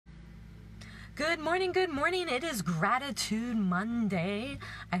Good morning, good morning. It is Gratitude Monday.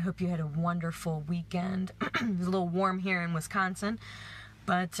 I hope you had a wonderful weekend. It was a little warm here in Wisconsin,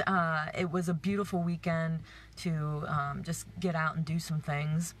 but it was a beautiful weekend to just get out and do some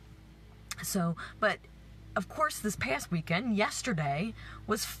things. But of course, this past weekend, yesterday,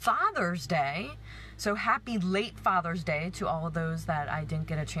 was Father's Day. So happy late Father's Day to all of those that I didn't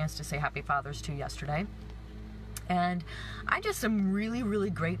get a chance to say happy Fathers to yesterday. And I just am really, really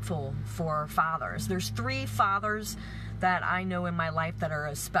grateful for fathers. There's 3 fathers that I know in my life that are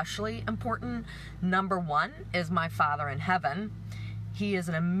especially important. Number 1 is my Father in heaven. He is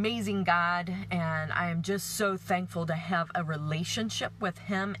an amazing God, and I am just so thankful to have a relationship with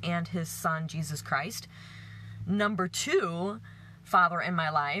him and his son, Jesus Christ. Number 2 father in my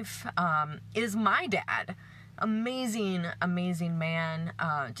life is my dad. Amazing, amazing man,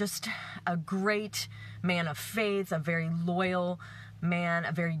 just a great man of faith, a very loyal man,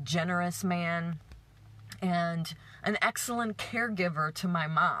 a very generous man, and an excellent caregiver to my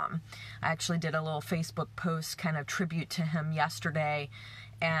mom. I actually did a little Facebook post kind of tribute to him yesterday,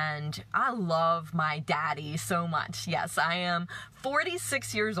 and I love my daddy so much. Yes, I am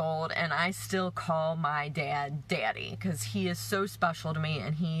 46 years old, and I still call my dad Daddy because he is so special to me,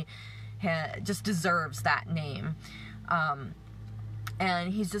 and he just deserves that name.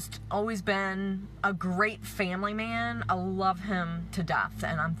 And he's just always been a great family man. I love him to death,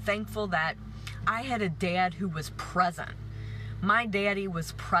 and I'm thankful that I had a dad who was present. My daddy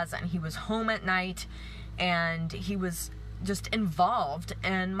was present. He was home at night, and he was just involved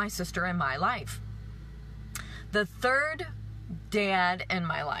in my sister and my life. The third dad in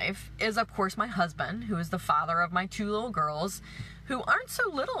my life is, of course, my husband, who is the father of my 2 little girls, who aren't so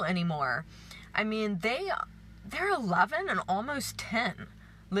little anymore. I mean, they're 11 and almost 10.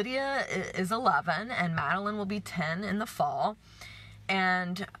 Lydia is 11, and Madeline will be 10 in the fall.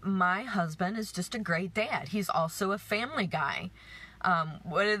 And my husband is just a great dad. He's also a family guy.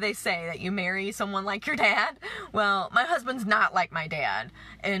 What do they say? That you marry someone like your dad? Well, my husband's not like my dad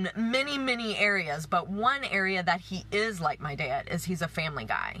in many, many areas, but one area that he is like my dad is he's a family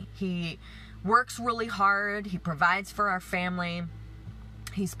guy. He works really hard. He provides for our family.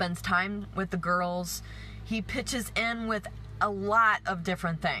 He spends time with the girls. He pitches in with a lot of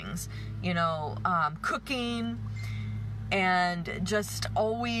different things, cooking, and just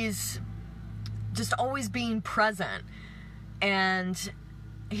always being present. And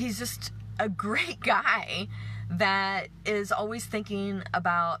he's just a great guy that is always thinking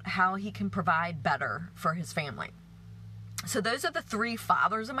about how he can provide better for his family. So those are the 3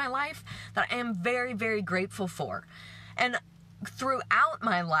 fathers in my life that I am very, very grateful for. And throughout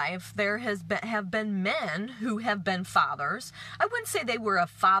my life, there have been men who have been fathers. I wouldn't say they were a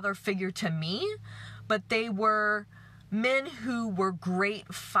father figure to me, but they were men who were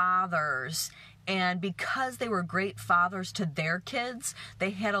great fathers. And because they were great fathers to their kids,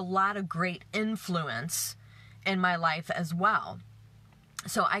 they had a lot of great influence in my life as well.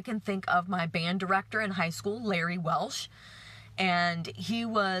 So I can think of my band director in high school, Larry Welsh, and he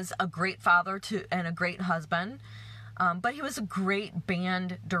was a great father and a great husband. But he was a great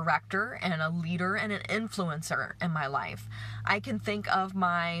band director and a leader and an influencer in my life. I can think of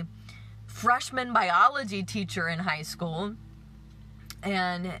my freshman biology teacher in high school,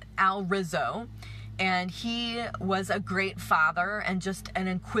 and Al Rizzo, and he was a great father and just an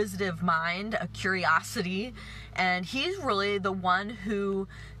inquisitive mind, a curiosity, and he's really the one who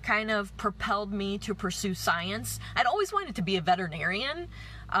kind of propelled me to pursue science. I'd always wanted to be a veterinarian,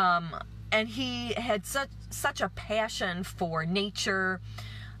 and he had such a passion for nature,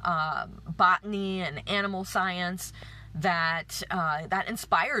 botany, and animal science that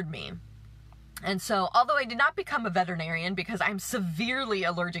inspired me. And so, although I did not become a veterinarian because I'm severely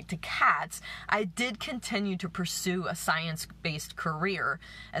allergic to cats, I did continue to pursue a science-based career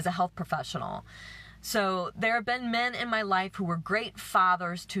as a health professional. So there have been men in my life who were great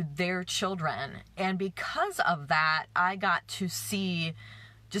fathers to their children. And because of that, I got to see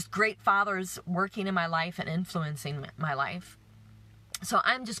just great fathers working in my life and influencing my life. So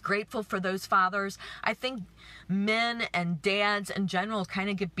I'm just grateful for those fathers. I think men and dads in general kind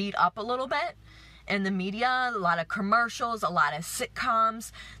of get beat up a little bit in the media. A lot of commercials, a lot of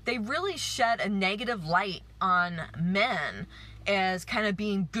sitcoms. They really shed a negative light on men as kind of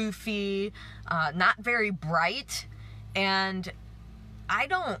being goofy, not very bright. And I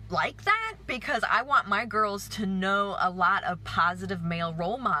don't like that because I want my girls to know a lot of positive male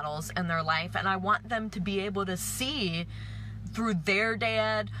role models in their life, and I want them to be able to see through their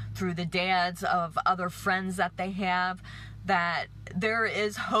dad, through the dads of other friends that they have, that there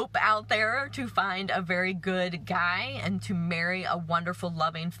is hope out there to find a very good guy and to marry a wonderful,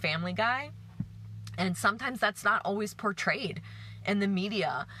 loving family guy. And sometimes that's not always portrayed in the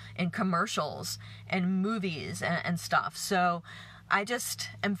media, in commercials, and movies and stuff. So I just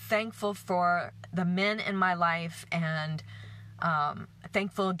am thankful for the men in my life, and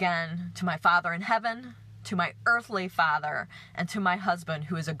thankful again to my Father in heaven, to my earthly father, and to my husband,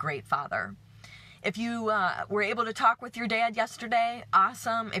 who is a great father. If you were able to talk with your dad yesterday,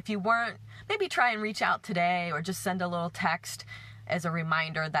 awesome. If you weren't, maybe try and reach out today, or just send a little text as a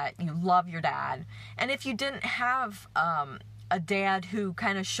reminder that you love your dad. And if you didn't have a dad who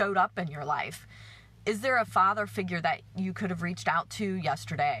kind of showed up in your life, is there a father figure that you could have reached out to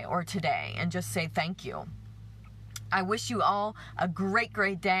yesterday or today and just say thank you? I wish you all a great,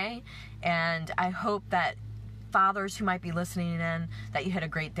 great day, and I hope that fathers who might be listening in, that you had a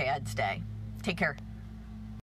great Dad's Day. Take care.